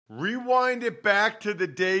Rewind it back to the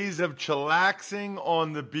days of chillaxing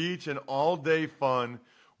on the beach and all-day fun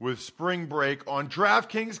with Spring Break on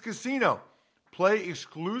DraftKings Casino. Play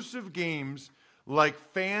exclusive games like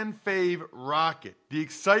Fan Fave Rocket. The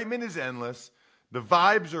excitement is endless, the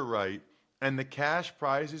vibes are right, and the cash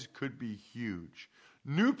prizes could be huge.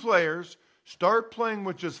 New players start playing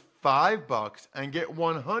with just $5 and get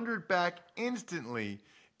 $100 back instantly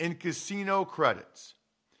in casino credits.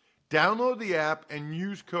 Download the app and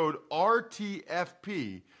use code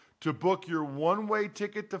RTFP to book your one-way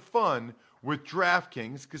ticket to fun with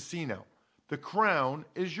DraftKings Casino. The crown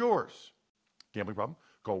is yours. Gambling problem?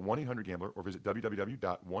 Call 1-800-GAMBLER or visit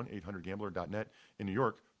www.1800gambler.net. In New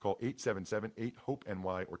York, call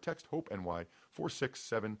 877-8-HOPE-NY or text HOPE-NY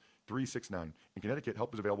 467-369. In Connecticut,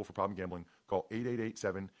 help is available for problem gambling. Call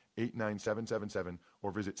 888-7-897-7777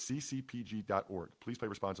 or visit ccpg.org. Please play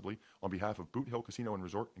responsibly. On behalf of Boot Hill Casino and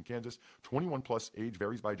Resort in Kansas, 21 plus, age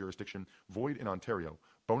varies by jurisdiction, void in Ontario.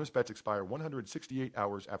 Bonus bets expire 168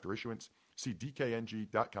 hours after issuance. See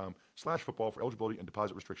dkng.com/football for eligibility and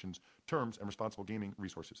deposit restrictions, terms, and responsible gaming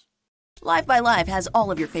resources. Live by Live has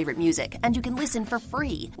all of your favorite music, and you can listen for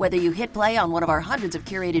free. Whether you hit play on one of our hundreds of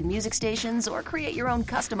curated music stations or create your own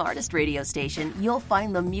custom artist radio station, you'll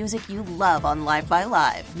find the music you love on Live by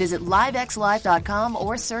Live. Visit livexlive.com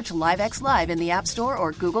or search LiveX Live in the App Store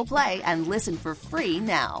or Google Play and listen for free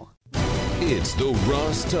now. It's the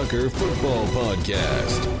Ross Tucker Football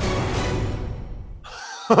Podcast.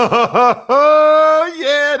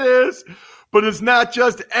 Yeah, it is. But it's not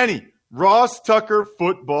just any Ross Tucker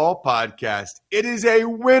Football Podcast. It is a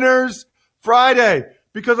Winners Friday,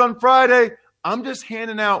 because on Friday, I'm just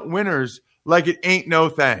handing out winners like it ain't no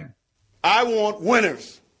thing. I want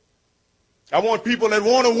winners. I want people that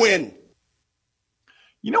want to win.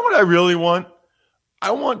 You know what I really want? I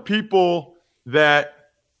want people that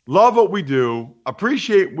love what we do,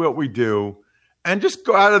 appreciate what we do, and just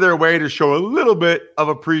go out of their way to show a little bit of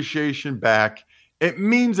appreciation back. It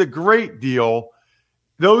means a great deal.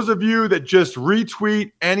 Those of you that just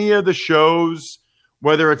retweet any of the shows,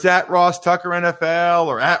 whether it's at Ross Tucker NFL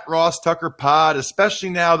or at Ross Tucker Pod, especially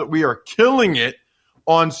now that we are killing it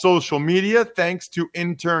on social media, thanks to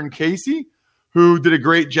intern Casey, who did a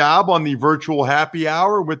great job on the virtual happy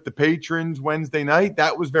hour with the patrons Wednesday night.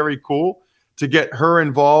 That was very cool to get her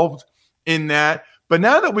involved in that. But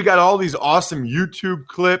now that we got all these awesome YouTube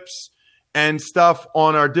clips and stuff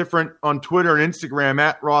on our different, on Twitter and Instagram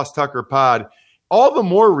at Ross Tucker Pod, all the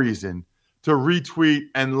more reason to retweet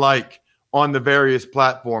and like on the various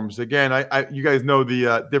platforms. Again, you guys know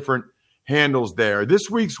the different handles there. This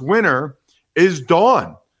week's winner is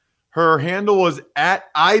Dawn. Her handle is at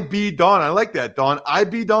IB Dawn. I like that, Dawn.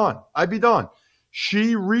 IB Dawn. IB Dawn.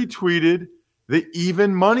 She retweeted the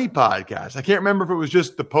Even Money podcast. I can't remember if it was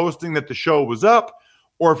just the posting that the show was up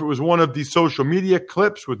or if it was one of the social media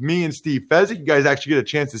clips with me and Steve Fezzik. You guys actually get a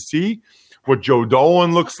chance to see what Joe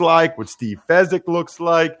Dolan looks like, what Steve Fezzik looks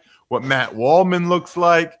like, what Matt Wallman looks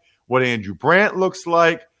like, what Andrew Brandt looks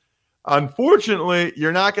like. Unfortunately,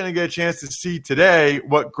 you're not going to get a chance to see today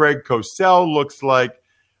what Greg Cosell looks like.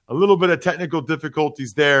 A little bit of technical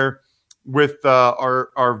difficulties there with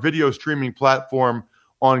our video streaming platform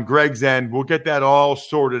on Greg's end. We'll get that all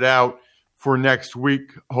sorted out for next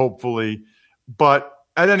week, hopefully. But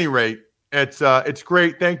at any rate, it's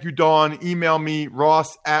great. Thank you, Dawn. Email me,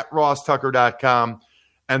 ross@rosstucker.com,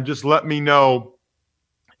 and just let me know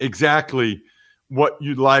exactly what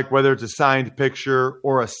you'd like, whether it's a signed picture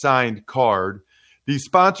or a signed card. The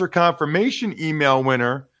sponsor confirmation email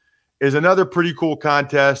winner is another pretty cool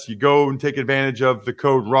contest. You go and take advantage of the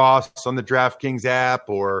code Ross on the DraftKings app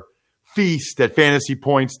or Feast at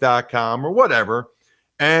fantasypoints.com or whatever.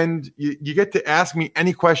 And you get to ask me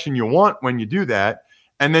any question you want when you do that.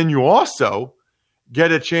 And then you also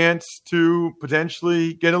get a chance to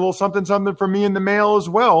potentially get a little something from me in the mail as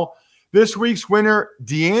well. This week's winner,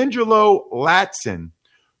 D'Angelo Latson,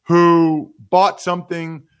 who bought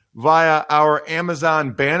something via our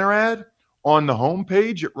Amazon banner ad on the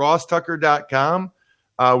homepage at rosstucker.com,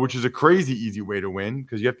 which is a crazy easy way to win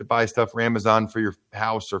because you have to buy stuff for Amazon for your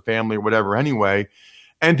house or family or whatever anyway.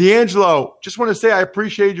 And D'Angelo, just want to say I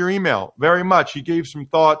appreciate your email very much. He gave some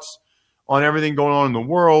thoughts on everything going on in the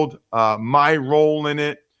world, my role in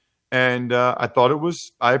it, and I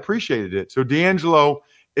appreciated it. So D'Angelo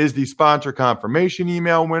is the sponsor confirmation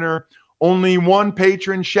email winner. Only one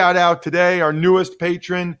patron shout out today, our newest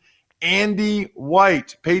patron, Andy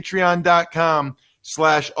White,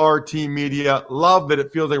 patreon.com/RT Media. Love that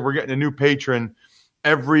it feels like we're getting a new patron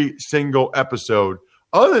every single episode.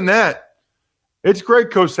 Other than that, it's Greg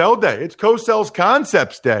Cosell Day. It's Cosell's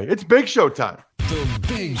Concepts Day. It's Big Show time. The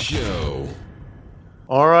Big Show.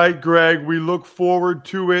 All right, Greg, we look forward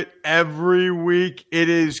to it every week. It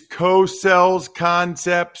is Cosell's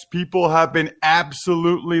Concepts. People have been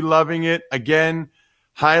absolutely loving it. Again,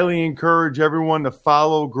 highly encourage everyone to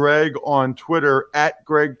follow Greg on Twitter at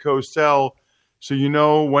Greg Cosell, so you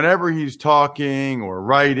know whenever he's talking or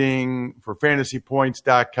writing for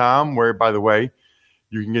fantasypoints.com, where, by the way,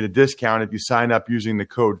 you can get a discount if you sign up using the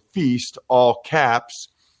code FEAST, all caps,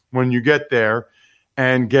 when you get there,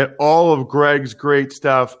 and get all of Greg's great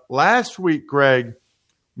stuff. Last week, Greg,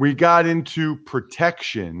 we got into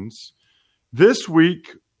protections. This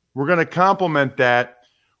week, we're going to complement that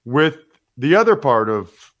with the other part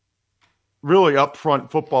of really upfront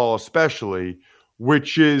football especially,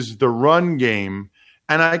 which is the run game.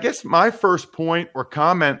 And I guess my first point or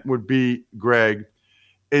comment would be, Greg,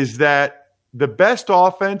 is that the best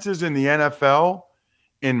offenses in the NFL,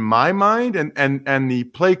 in my mind, and the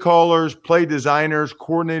play callers, play designers,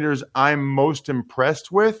 coordinators I'm most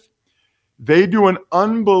impressed with, they do an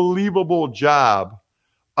unbelievable job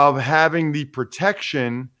of having the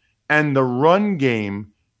protection and the run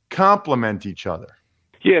game complement each other.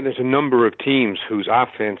 Yeah, there's a number of teams whose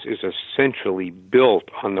offense is essentially built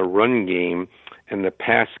on the run game, and the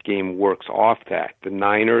pass game works off that. The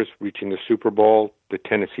Niners reaching the Super Bowl, the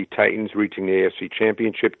Tennessee Titans reaching the AFC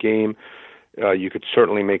Championship game. You could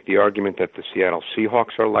certainly make the argument that the Seattle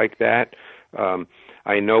Seahawks are like that.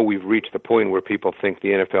 I know we've reached the point where people think the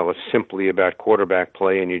NFL is simply about quarterback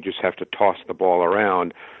play and you just have to toss the ball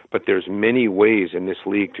around, but there's many ways in this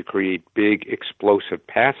league to create big, explosive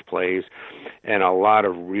pass plays, and a lot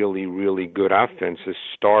of really, really good offenses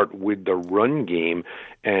start with the run game,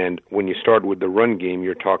 and when you start with the run game,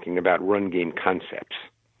 you're talking about run game concepts.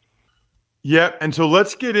 Yeah, and so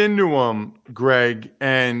let's get into them, Greg.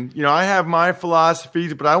 And, I have my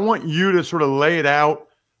philosophies, but I want you to sort of lay it out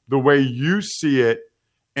the way you see it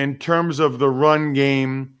in terms of the run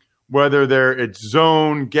game, whether it's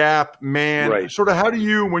zone, gap, man. Right. Sort of how do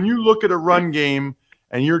you, when you look at a run game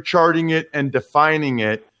and you're charting it and defining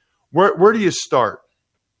it, where do you start?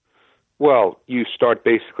 Well, you start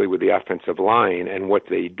basically with the offensive line and what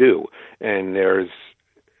they do. And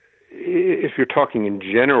if you're talking in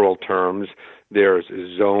general terms, there's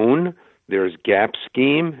zone, there's gap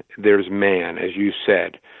scheme, there's man, as you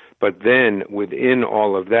said. But then within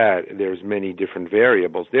all of that, there's many different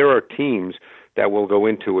variables. There are teams that will go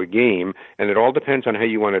into a game, and it all depends on how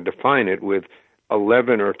you want to define it, with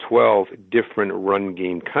 11 or 12 different run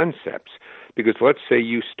game concepts. Because let's say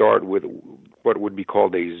you start with what would be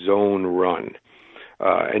called a zone run.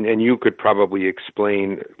 And you could probably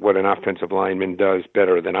explain what an offensive lineman does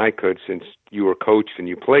better than I could, since you were coached and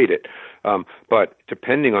you played it. But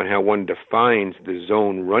depending on how one defines the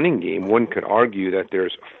zone running game, one could argue that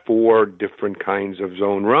there's 4 different kinds of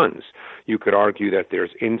zone runs. You could argue that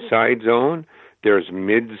there's inside zone, there's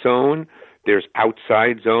mid zone, there's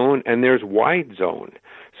outside zone, and there's wide zone.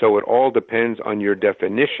 So it all depends on your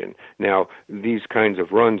definition. Now, these kinds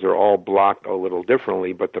of runs are all blocked a little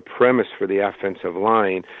differently, but the premise for the offensive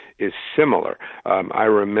line is similar. I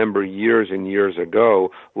remember years and years ago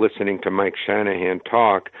listening to Mike Shanahan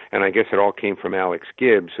talk, and I guess it all came from Alex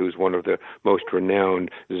Gibbs, who's one of the most renowned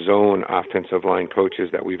zone offensive line coaches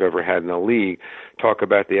that we've ever had in the league, talk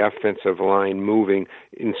about the offensive line moving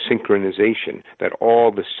in synchronization, that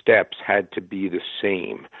all the steps had to be the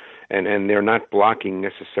same. And they're not blocking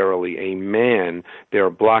necessarily a man, they're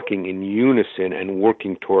blocking in unison and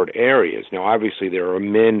working toward areas. Now, obviously, there are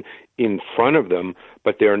men in front of them,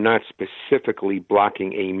 but they're not specifically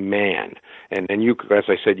blocking a man. And you, as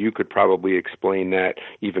I said, you could probably explain that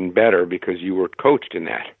even better because you were coached in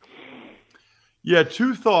that. Yeah,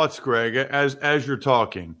 2 thoughts, Greg, as you're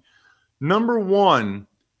talking. Number one,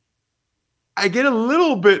 I get a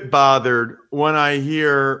little bit bothered when I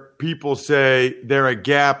hear people say they're a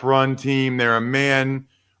gap run team, they're a man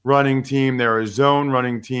running team, they're a zone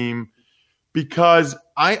running team, because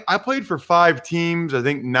I played for 5 teams, I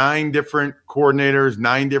think 9 different coordinators,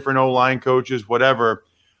 9 different O-line coaches, whatever.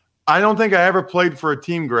 I don't think I ever played for a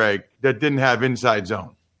team, Greg, that didn't have inside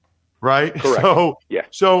zone, right? Correct.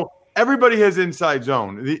 So everybody has inside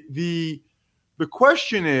zone. The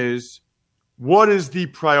question is, what is the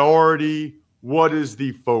priority? What is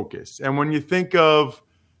the focus? And when you think of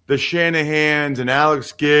the Shanahans and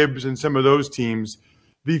Alex Gibbs and some of those teams,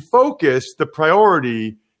 the focus, the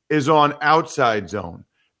priority is on outside zone.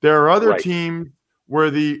 There are other teams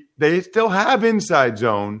where they still have inside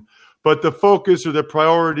zone, but the focus or the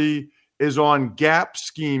priority is on gap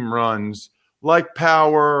scheme runs like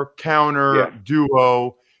power, counter,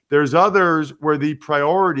 duo. There's others where the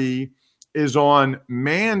priority is on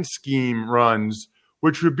man scheme runs,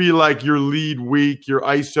 which would be like your lead weak, your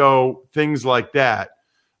ISO, things like that.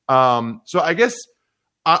 So I guess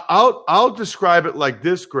I'll describe it like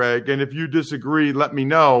this, Greg, and if you disagree, let me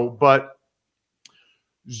know. But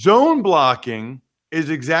zone blocking is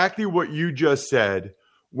exactly what you just said,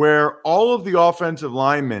 where all of the offensive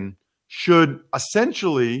linemen should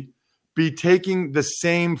essentially be taking the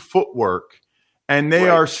same footwork, and they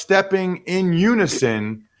are stepping in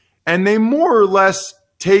unison, and they more or less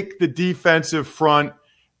take the defensive front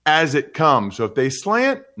as it comes. So if they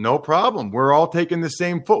slant, no problem. We're all taking the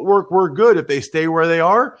same footwork. We're good. If they stay where they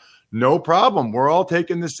are, no problem. We're all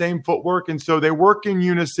taking the same footwork. And so they work in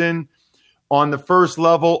unison on the first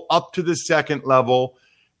level up to the second level.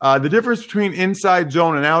 The difference between inside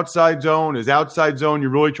zone and outside zone is outside zone,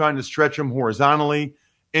 you're really trying to stretch them horizontally.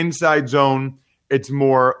 Inside zone, it's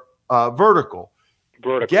more vertical.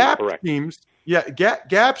 Gap correct. schemes,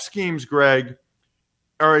 gap schemes, Greg,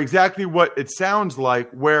 are exactly what it sounds like,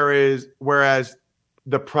 whereas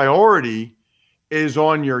the priority is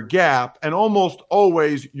on your gap and almost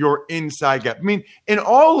always your inside gap. I mean, in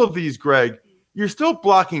all of these, Greg, you're still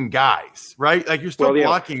blocking guys, right? Like you're still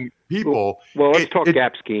blocking people. Well, let's talk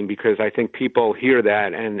gap scheme, because I think people hear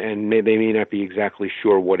that and they may not be exactly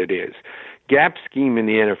sure what it is. Gap scheme in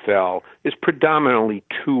the NFL is predominantly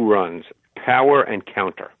two runs, power and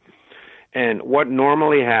counter. And what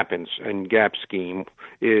normally happens in gap scheme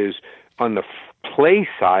is on the play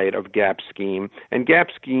side of gap scheme, and gap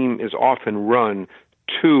scheme is often run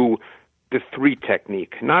to the three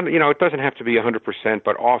technique. Not, it doesn't have to be 100%,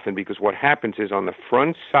 but often, because what happens is on the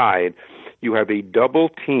front side, you have a double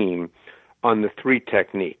team on the three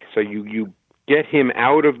technique. So you get him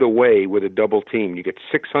out of the way with a double team. You get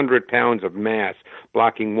 600 pounds of mass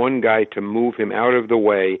blocking one guy to move him out of the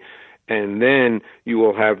way, and then you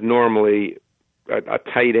will have normally a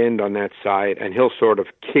tight end on that side, and he'll sort of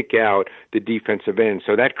kick out the defensive end.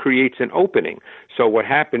 So that creates an opening. So what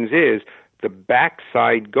happens is the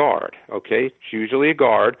backside guard, okay, it's usually a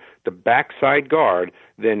guard, the backside guard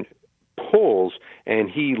then pulls and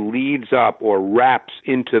he leads up or wraps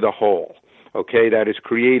into the hole, okay, that is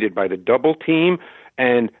created by the double team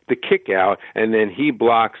and the kick out, and then he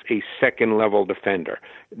blocks a second level defender.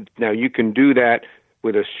 Now you can do that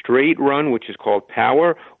with a straight run, which is called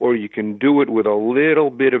power, or you can do it with a little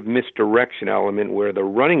bit of misdirection element where the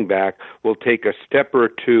running back will take a step or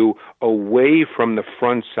two away from the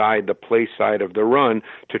front side, the play side of the run,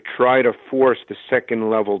 to try to force the second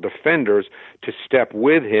level defenders to step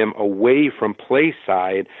with him away from play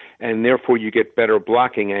side, and therefore you get better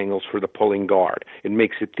blocking angles for the pulling guard. It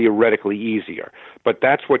makes it theoretically easier. But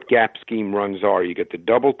that's what gap scheme runs are. You get the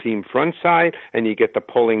double team front side, and you get the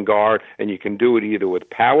pulling guard, and you can do it either with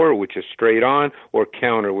power, which is straight on, or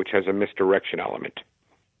counter, which has a misdirection element.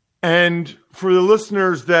 And for the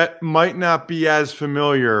listeners that might not be as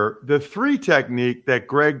familiar, the three technique that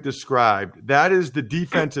Greg described, that is the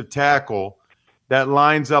defensive tackle that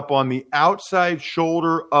lines up on the outside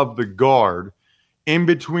shoulder of the guard, in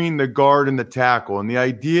between the guard and the tackle. And the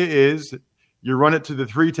idea is you run it to the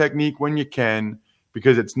three technique when you can,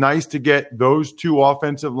 because it's nice to get those two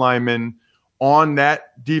offensive linemen on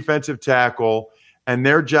that defensive tackle, and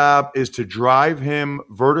their job is to drive him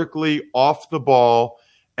vertically off the ball,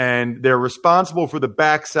 and they're responsible for the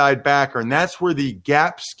backside backer. And that's where the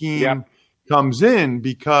gap scheme comes in,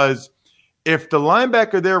 because if the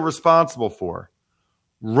linebacker they're responsible for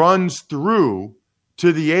runs through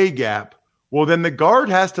to the A gap, well, then the guard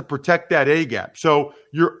has to protect that A gap. So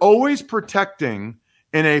you're always protecting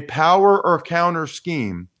in a power or counter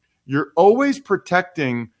scheme. You're always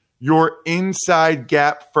protecting your inside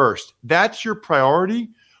gap first. That's your priority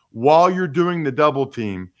while you're doing the double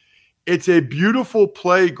team. It's a beautiful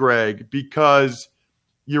play, Greg, because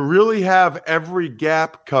you really have every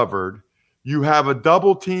gap covered. You have a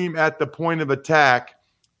double team at the point of attack,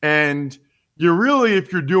 and you really,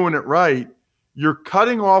 if you're doing it right, you're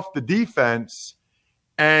cutting off the defense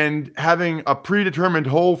and having a predetermined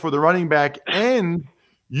hole for the running back, and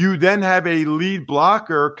you then have a lead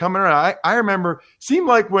blocker coming around. I remember, seemed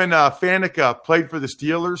like when Faneca played for the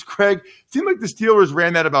Steelers, Craig, seemed like the Steelers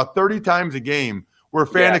ran that about 30 times a game, where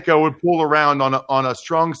Faneca would pull around on a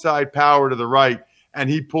strong side power to the right, and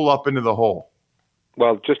he'd pull up into the hole.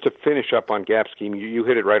 Well, just to finish up on gap scheme, you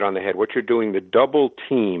hit it right on the head. What you're doing, the double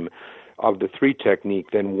team of the three technique,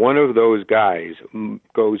 then one of those guys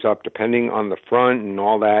goes up, depending on the front and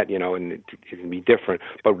all that, and it can be different.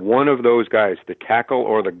 But one of those guys, the tackle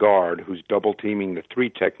or the guard, who's double teaming the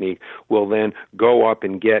three technique, will then go up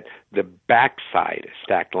and get the backside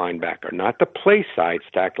stacked linebacker, not the play side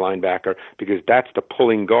stacked linebacker, because that's the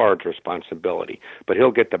pulling guard's responsibility. But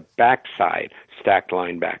he'll get the backside stacked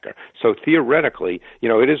linebacker. So theoretically,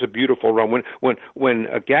 it is a beautiful run. When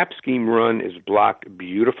a gap scheme run is blocked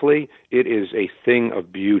beautifully, it is a thing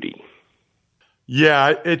of beauty.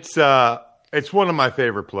 Yeah, it's one of my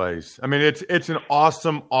favorite plays. I mean, it's an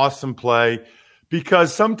awesome play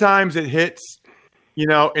because sometimes it hits,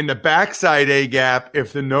 in the backside A gap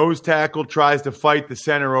if the nose tackle tries to fight the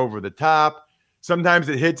center over the top. Sometimes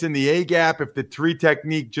it hits in the A gap if the tree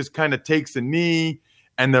technique just kind of takes a knee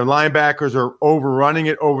and the linebackers are overrunning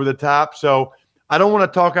it over the top. So I don't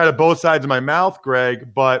want to talk out of both sides of my mouth,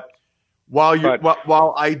 Greg, but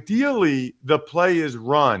while ideally the play is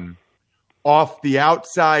run off the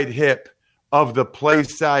outside hip of the play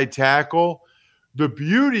side tackle, the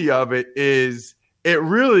beauty of it is it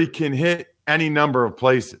really can hit any number of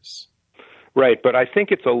places. Right, but I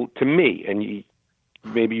think it's to me, and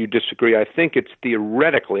maybe you disagree, I think it's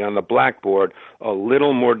theoretically on the blackboard a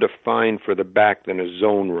little more defined for the back than a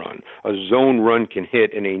zone run. A zone run can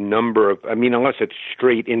hit in a number of, unless it's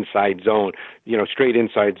straight inside zone, straight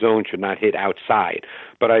inside zone should not hit outside.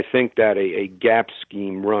 But I think that a gap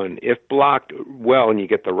scheme run, if blocked well and you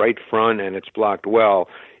get the right front and it's blocked well,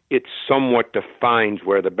 it somewhat defines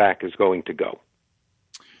where the back is going to go.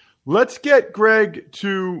 Let's get, Greg,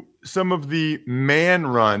 to some of the man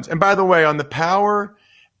runs. And by the way, on the power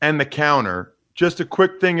and the counter, just a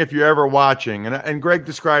quick thing if you're ever watching, and Greg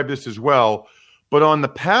described this as well, but on the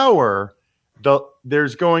power,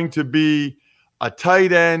 there's going to be a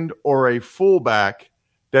tight end or a fullback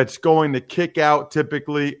that's going to kick out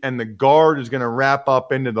typically, and the guard is going to wrap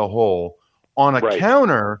up into the hole. On a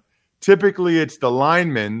counter, typically it's the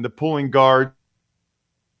lineman, the pulling guard.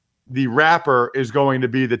 The wrapper is going to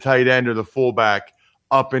be the tight end or the fullback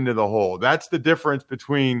up into the hole. That's the difference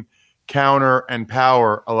between counter and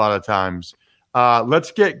power a lot of times.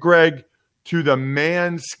 Let's get, Greg, to the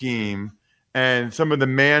man scheme and some of the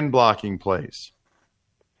man blocking plays.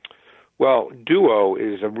 Well, duo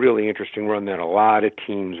is a really interesting run that a lot of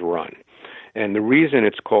teams run. And the reason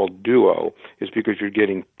it's called duo is because you're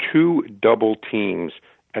getting two double teams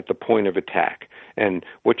at the point of attack. And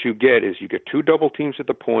what you get is you get two double teams at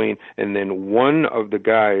the point, and then one of the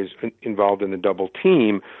guys involved in the double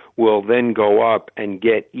team will then go up and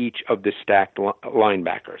get each of the stacked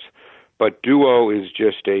linebackers. But duo is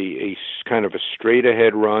just a kind of a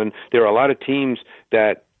straight-ahead run. There are a lot of teams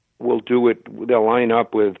that will do it. They'll line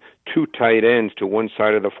up with two tight ends to one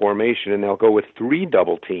side of the formation, and they'll go with three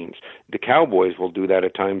double teams. The Cowboys will do that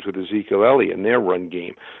at times with Ezekiel Elliott in their run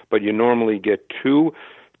game. But you normally get two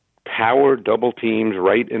power double teams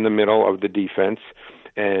right in the middle of the defense,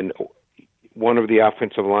 and one of the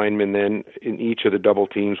offensive linemen then in each of the double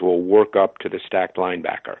teams will work up to the stacked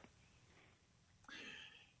linebacker.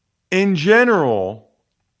 In general,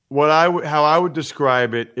 how I would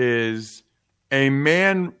describe it is a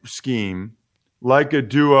man scheme, like a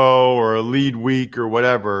duo or a lead weak or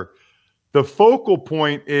whatever. The focal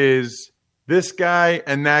point is this guy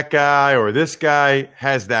and that guy, or this guy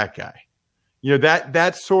has that guy.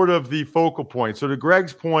 That's sort of the focal point. So to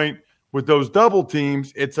Greg's point, with those double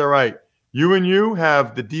teams, it's all right. You and you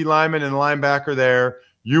have the D lineman and linebacker there.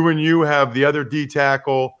 You and you have the other D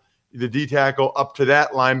tackle, the D tackle up to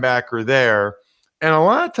that linebacker there. And a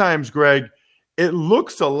lot of times, Greg, it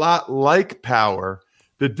looks a lot like power.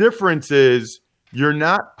 The difference is you're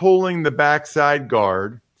not pulling the backside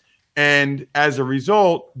guard. And as a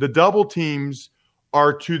result, the double teams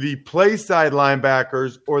are to the play side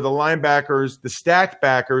linebackers or the linebackers, the stacked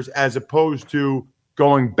backers, as opposed to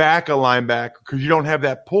going back a linebacker because you don't have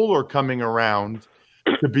that puller coming around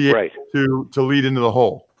to be able to lead into the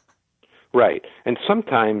hole. Right. And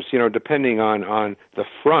sometimes, depending on the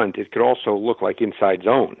front, it could also look like inside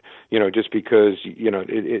zone, just because,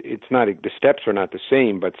 it's not, the steps are not the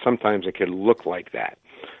same, but sometimes it can look like that.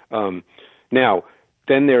 Now,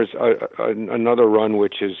 then there's another run,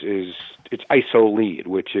 which is it's ISO lead,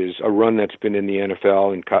 which is a run that's been in the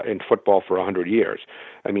NFL and in football for 100 years.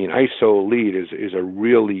 ISO lead is a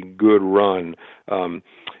really good run, and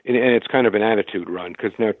it's kind of an attitude run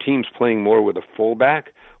because now teams playing more with a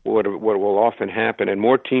fullback. What will often happen, and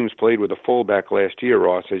more teams played with a fullback last year,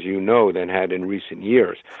 Ross, as you know, than had in recent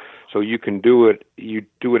years. So you can do it. You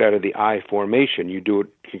do it out of the I formation. You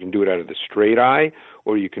can do it out of the straight I,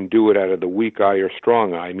 or you can do it out of the weak I or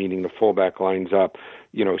strong I, meaning the fullback lines up,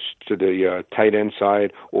 to the tight end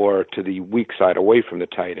side or to the weak side away from the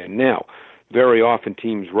tight end. Now, very often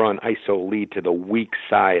teams run ISO lead to the weak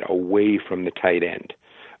side away from the tight end,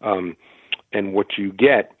 and what you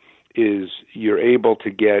get is you're able to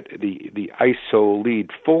get the ISO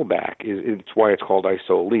lead fullback. It's why it's called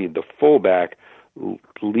ISO lead. The fullback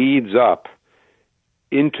leads up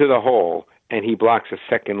into the hole, and he blocks a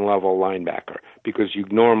second-level linebacker. because you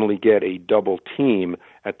normally get a double team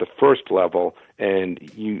at the first level, and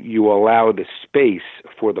you allow the space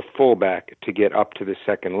for the fullback to get up to the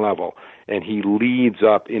second level, and he leads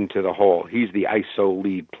up into the hole. He's the ISO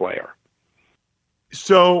lead player.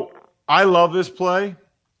 So I love this play.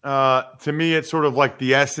 To me, it's sort of like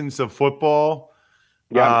the essence of football.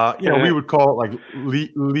 Yeah. We would call it like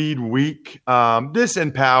lead weak. This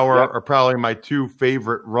and power are probably my two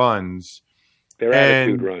favorite runs. They're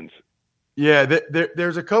attitude runs. Yeah,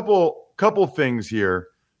 there's a couple things here.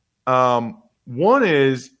 One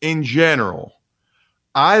is, in general,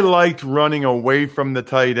 I liked running away from the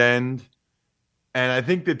tight end, and I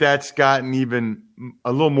think that's gotten even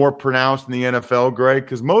a little more pronounced in the NFL, Greg,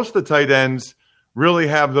 because most of the tight ends really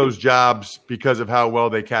have those jobs because of how well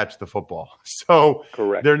they catch the football. So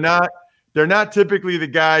correct. They're not typically the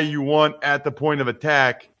guy you want at the point of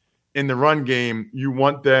attack in the run game. You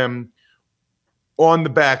want them on the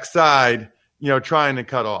backside, trying to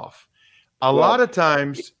cut off. A lot of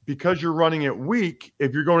times, because you're running it weak,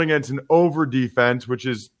 if you're going against an over defense, which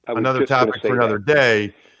is another topic for another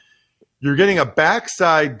day, you're getting a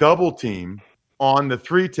backside double team on the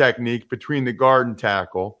 3 technique between the guard and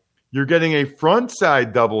tackle. You're getting a front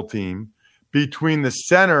side double team between the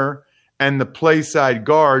center and the play side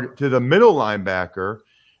guard to the middle linebacker.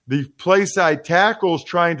 The play side tackle is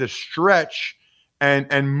trying to stretch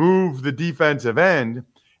and move the defensive end.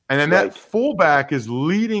 And then that fullback is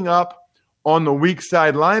leading up on the weak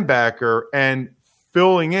side linebacker and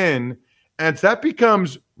filling in. And that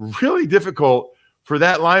becomes really difficult for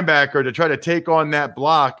that linebacker to try to take on that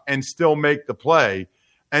block and still make the play.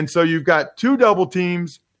 And so you've got 2 double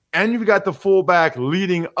teams, and you've got the fullback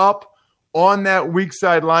leading up on that weak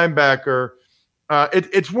side linebacker.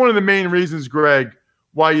 It's one of the main reasons, Greg,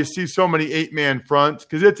 why you see so many 8-man fronts,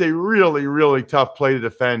 because it's a really, really tough play to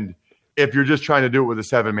defend if you're just trying to do it with a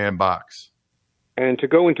 7-man box. And to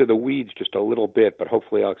go into the weeds just a little bit, but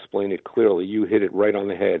hopefully I'll explain it clearly. You hit it right on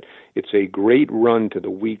the head. It's a great run to the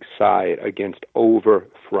weak side against over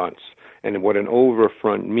fronts. And what an over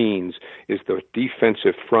front means is the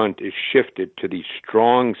defensive front is shifted to the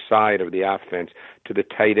strong side of the offense, to the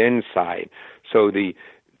tight end side. So the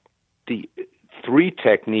 3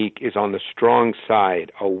 technique is on the strong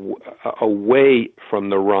side, away from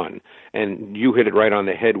the run. And you hit it right on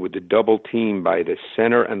the head with the double team by the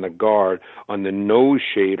center and the guard on the nose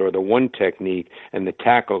shade or the 1 technique, and the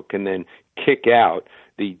tackle can then kick out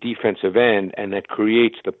the defensive end, and that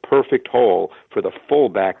creates the perfect hole for the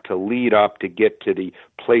fullback to lead up to get to the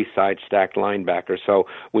play side stacked linebacker. So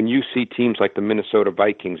when you see teams like the Minnesota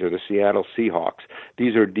Vikings or the Seattle Seahawks,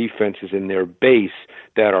 these are defenses in their base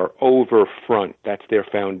that are over front. That's their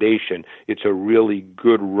foundation. It's a really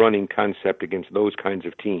good running concept against those kinds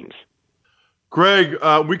of teams. Greg,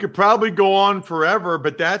 we could probably go on forever,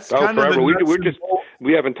 but that's kind of the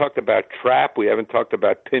we haven't talked about trap. We haven't talked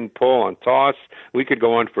about pin pull on toss. We could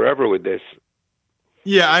go on forever with this.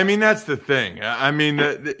 Yeah, I mean, that's the thing. I mean,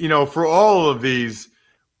 for all of these,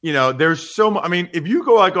 there's so much. I mean, if you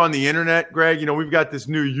go like on the internet, Greg, we've got this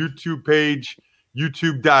new YouTube page,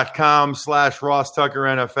 youtube.com/Ross Tucker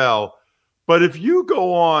NFL. But if you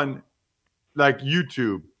go on like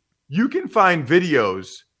YouTube, you can find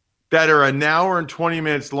videos that are an hour and 20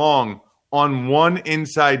 minutes long on one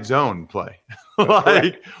inside zone play,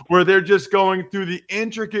 where they're just going through the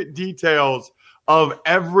intricate details of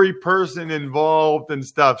every person involved and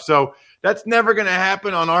stuff. So that's never going to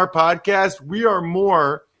happen on our podcast. We are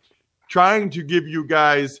more trying to give you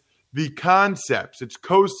guys the concepts. It's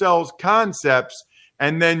Cosell's concepts.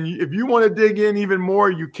 And then if you want to dig in even more,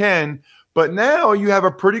 you can. But now you have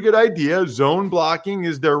a pretty good idea. Zone blocking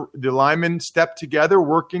is the linemen step together,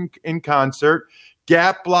 working in concert.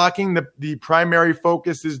 Gap blocking, the primary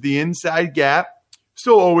focus is the inside gap.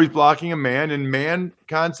 Still always blocking a man. And man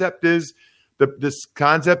concept is, this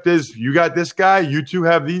concept is you got this guy, you two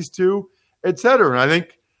have these two, et cetera. And I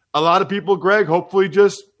think a lot of people, Greg, hopefully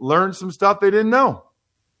just learned some stuff they didn't know.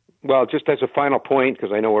 Well, just as a final point,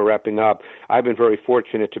 because I know we're wrapping up, I've been very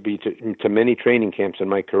fortunate to be to many training camps in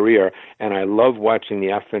my career, and I love watching the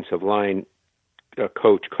offensive line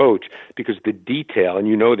coach, because the detail, and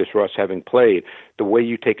you know this, Russ, having played, the way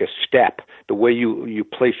you take a step, the way you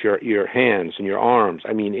place your hands and your arms,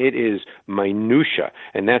 I mean, it is minutia,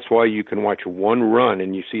 and that's why you can watch one run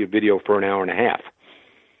and you see a video for an hour and a half.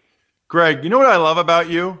 Greg, you know what I love about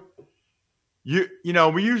you? We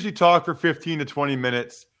usually talk for 15 to 20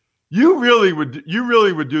 minutes. You really would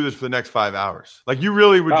do this for the next 5 hours. Like, you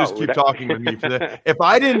really would just keep talking with me for that. If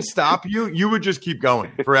I didn't stop you, you would just keep going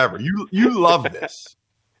forever. You love this.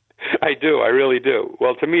 I do. I really do.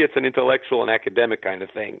 Well, to me, it's an intellectual and academic kind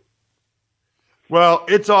of thing. Well,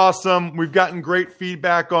 it's awesome. We've gotten great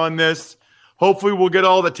feedback on this. Hopefully we'll get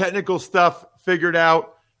all the technical stuff figured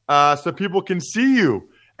out so people can see you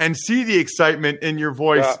and see the excitement in your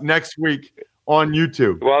voice next week on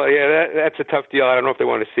YouTube. Well, yeah, that's a tough deal. I don't know if they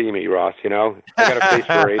want to see me, Ross. I got a face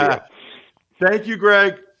for radio. Thank you,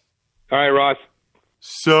 Greg. All right, Ross.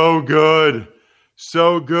 So good.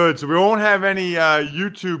 So good. So we won't have any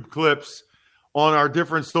YouTube clips on our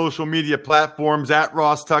different social media platforms at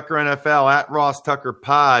Ross Tucker NFL, at Ross Tucker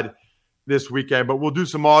Pod this weekend, but we'll do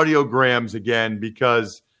some audiograms again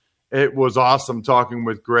because it was awesome talking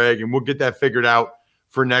with Greg, and we'll get that figured out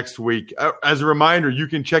for next week. As a reminder, you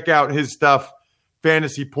can check out his stuff,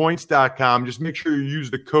 fantasypoints.com. Just make sure you use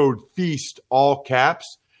the code FEAST, all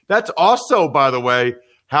caps. That's also, by the way,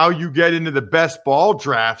 how you get into the best ball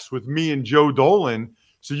drafts with me and Joe Dolan,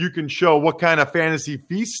 so you can show what kind of fantasy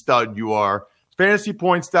feast stud you are.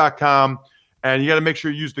 Fantasypoints.com, and you got to make sure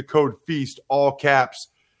you use the code FEAST, all caps,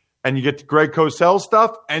 and you get the Greg Cosell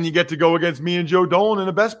stuff, and you get to go against me and Joe Dolan in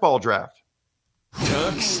a best ball draft.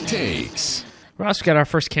 Tuck's Takes. Ross, got our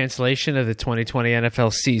first cancellation of the 2020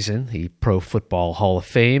 NFL season. The Pro Football Hall of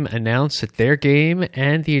Fame announced that their game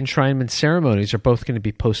and the enshrinement ceremonies are both going to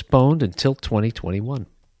be postponed until 2021.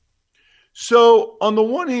 So, on the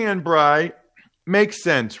one hand, Bri, makes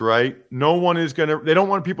sense, right? No one is going to – they don't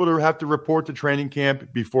want people to have to report to training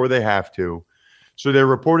camp before they have to. So, they're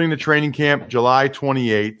reporting to training camp July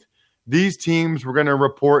 28th. These teams were going to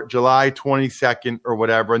report July 22nd or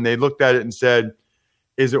whatever, and they looked at it and said,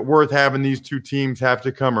 is it worth having these two teams have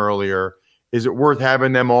to come earlier? Is it worth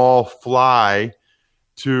having them all fly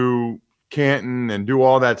to Canton and do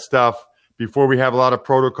all that stuff before we have a lot of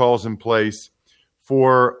protocols in place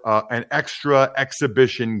for an extra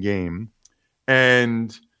exhibition game?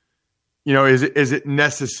 And, is it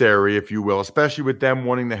necessary, if you will, especially with them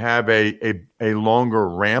wanting to have a longer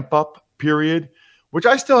ramp-up period, which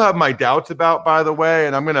I still have my doubts about, by the way,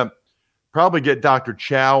 and I'm going to probably get Dr.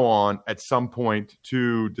 Chow on at some point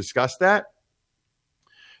to discuss that,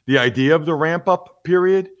 the idea of the ramp-up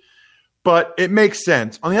period. But it makes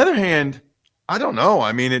sense. On the other hand, I don't know.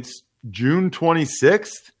 I mean, it's June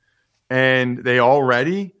 26th, and they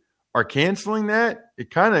already are canceling that. It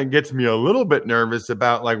kind of gets me a little bit nervous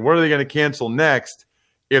about, what are they going to cancel next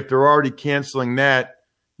if they're already canceling that,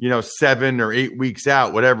 7 or 8 weeks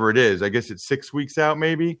out, whatever it is. I guess it's 6 weeks out,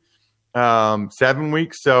 maybe 7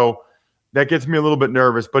 weeks. So that gets me a little bit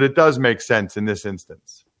nervous, but it does make sense in this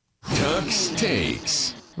instance. Tuck's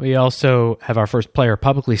Takes. We also have our first player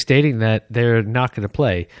publicly stating that they're not going to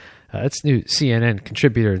play. That's new CNN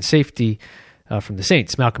contributor and safety from the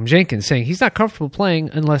Saints, Malcolm Jenkins, saying he's not comfortable playing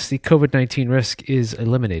unless the COVID-19 risk is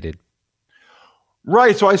eliminated.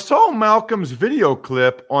 Right. So I saw Malcolm's video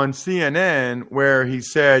clip on CNN where he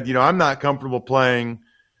said, I'm not comfortable playing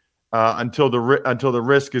until the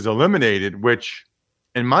risk is eliminated, which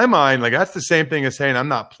in my mind, that's the same thing as saying I'm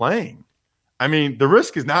not playing. I mean, the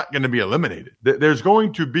risk is not going to be eliminated. There's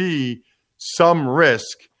going to be some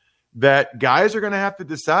risk that guys are going to have to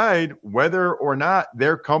decide whether or not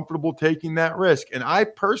they're comfortable taking that risk. And I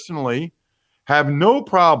personally have no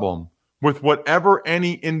problem with whatever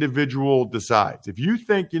any individual decides. If you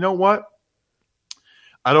think, you know what,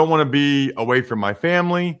 I don't want to be away from my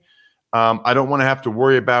family. I don't want to have to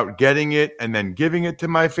worry about getting it and then giving it to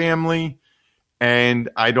my family. And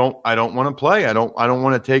I don't want to play. I don't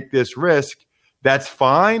want to take this risk. That's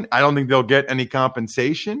fine. I don't think they'll get any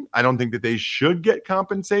compensation. I don't think that they should get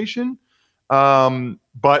compensation.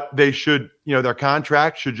 But they should, their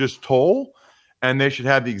contract should just toll, and they should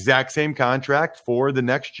have the exact same contract for the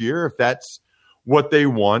next year if that's what they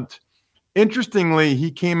want. Interestingly, he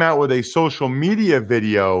came out with a social media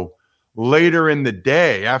video later in the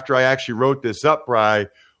day after I actually wrote this up, Bri,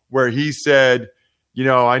 where he said,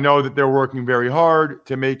 I know that they're working very hard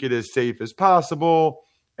to make it as safe as possible,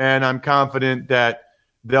 and I'm confident that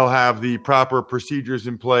they'll have the proper procedures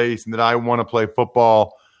in place and that I want to play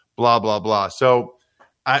football, blah, blah, blah. So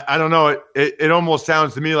I don't know. It almost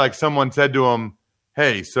sounds to me like someone said to him,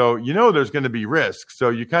 hey, so there's going to be risk. So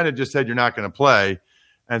you kind of just said you're not going to play.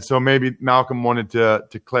 And so maybe Malcolm wanted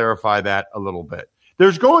to clarify that a little bit.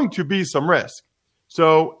 There's going to be some risk.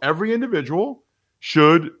 So every individual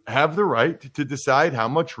should have the right to decide how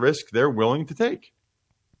much risk they're willing to take.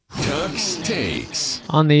 Tuck's Takes.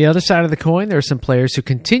 On the other side of the coin, there are some players who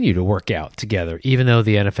continue to work out together, even though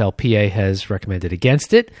the NFLPA has recommended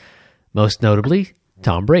against it, most notably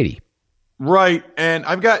Tom Brady. Right, and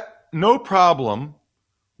I've got no problem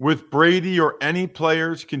with Brady or any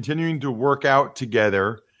players continuing to work out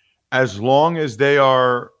together as long as they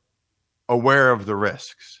are aware of the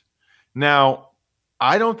risks. Now,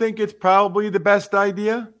 I don't think it's probably the best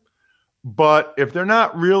idea, But if they're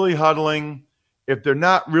not really huddling, if they're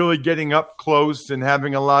not really getting up close and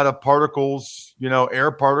having a lot of particles,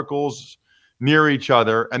 air particles near each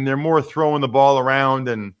other, and they're more throwing the ball around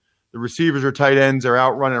and the receivers or tight ends are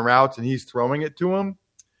out running routes and he's throwing it to them,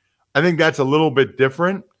 I think that's a little bit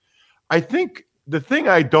different. I think the thing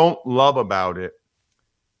I don't love about it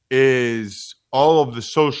is all of the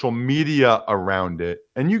social media around it.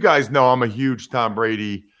 And you guys know I'm a huge Tom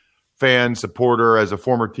Brady fan, supporter, as a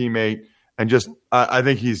former teammate, and just I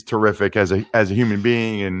think he's terrific as a human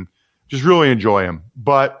being and just really enjoy him.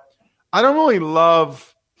 But I don't really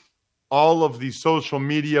love all of these social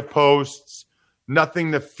media posts,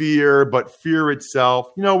 nothing to fear but fear itself.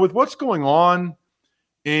 With what's going on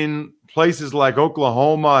in places like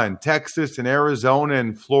Oklahoma and Texas and Arizona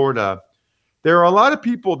and Florida, there are a lot of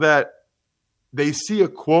people that they see a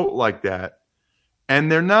quote like that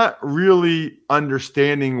and they're not really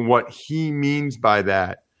understanding what he means by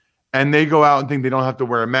that. And they go out and think they don't have to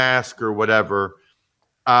wear a mask or whatever.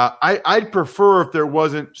 I'd prefer if there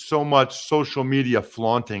wasn't so much social media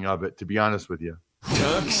flaunting of it, to be honest with you.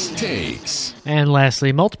 Tux Takes. And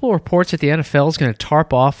lastly, multiple reports that the NFL is going to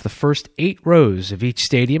tarp off the first 8 rows of each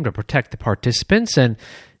stadium to protect the participants. And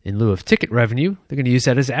in lieu of ticket revenue, they're going to use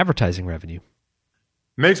that as advertising revenue.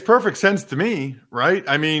 Makes perfect sense to me, right?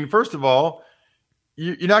 I mean, first of all,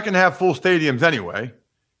 you're not going to have full stadiums anyway.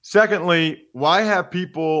 Secondly, why have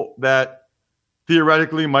people that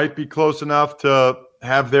theoretically might be close enough to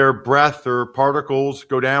have their breath or particles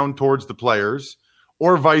go down towards the players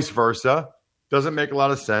or vice versa? Doesn't make a lot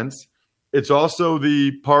of sense. It's also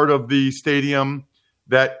the part of the stadium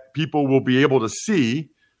that people will be able to see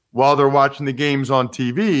while they're watching the games on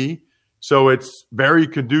TV. So it's very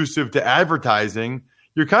conducive to advertising.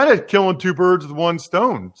 You're kind of killing 2 birds with 1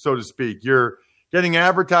 stone, so to speak. You're getting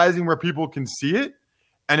advertising where people can see it.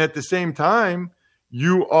 And at the same time,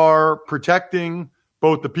 you are protecting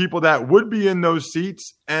both the people that would be in those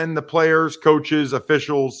seats and the players, coaches,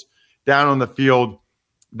 officials down on the field.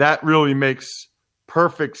 That really makes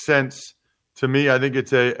perfect sense to me. I think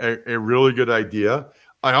it's a really good idea.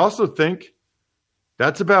 I also think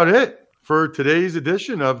that's about it for today's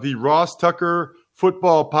edition of the Ross Tucker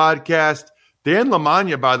Football Podcast. Dan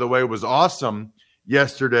Lamagna, by the way, was awesome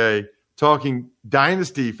yesterday talking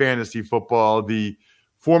Dynasty Fantasy Football. The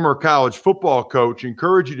former college football coach.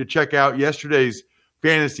 Encourage you to check out yesterday's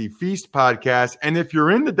Fantasy Feast podcast. And if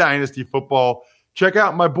you're into Dynasty Football, check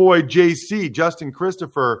out my boy JC, Justin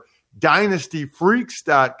Christopher,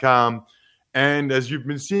 dynastyfreaks.com. And as you've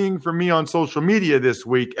been seeing from me on social media this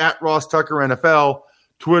week, at Ross Tucker NFL,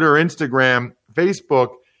 Twitter, Instagram, Facebook,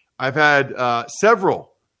 I've had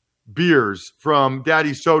several beers from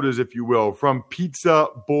Daddy Sodas, if you will, from Pizza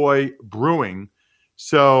Boy Brewing.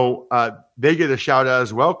 So they get a shout out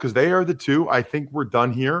as well because they are the 2, I think we're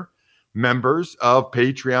done here, members of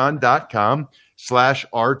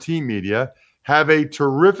patreon.com/RT Media. Have a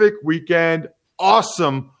terrific weekend.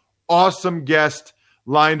 Awesome guest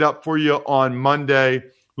lined up for you on Monday.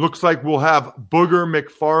 Looks like we'll have Booger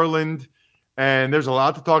McFarland, and there's a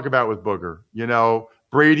lot to talk about with Booger.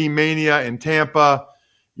 Brady Mania in Tampa,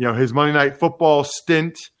 his Monday Night Football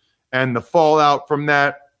stint and the fallout from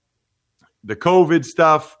that, the COVID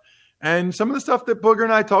stuff, and some of the stuff that Booger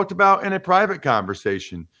and I talked about in a private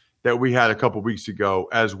conversation that we had a couple weeks ago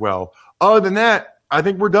as well. Other than that, I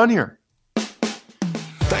think we're done here.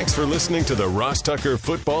 Thanks for listening to the Ross Tucker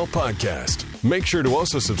Football Podcast. Make sure to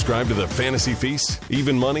also subscribe to the Fantasy Feast,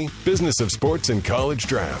 Even Money, Business of Sports, and College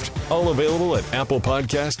Draft. All available at Apple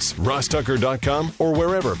Podcasts, rosstucker.com, or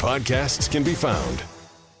wherever podcasts can be found.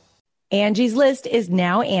 Angie's List is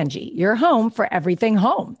now Angie, your home for everything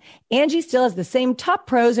home. Angie still has the same top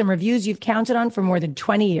pros and reviews you've counted on for more than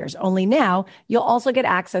 20 years. Only now, you'll also get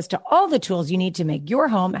access to all the tools you need to make your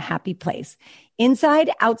home a happy place.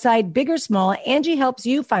 Inside, outside, big or small, Angie helps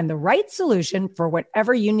you find the right solution for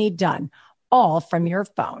whatever you need done, all from your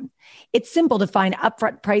phone. It's simple to find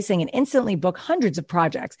upfront pricing and instantly book hundreds of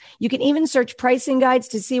projects. You can even search pricing guides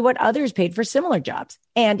to see what others paid for similar jobs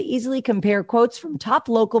and easily compare quotes from top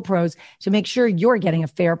local pros to make sure you're getting a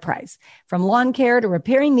fair price. From lawn care to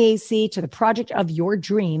repairing the AC to the project of your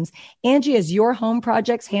dreams, Angie has your home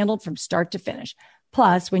projects handled from start to finish.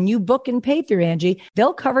 Plus, when you book and pay through Angie,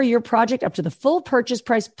 they'll cover your project up to the full purchase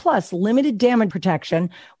price plus limited damage protection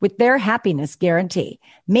with their happiness guarantee.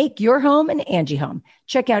 Make your home an Angie home.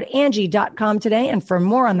 Check out Angie.com today. And for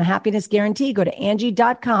more on the happiness guarantee, go to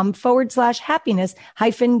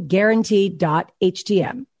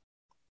Angie.com/happiness-guarantee.htm.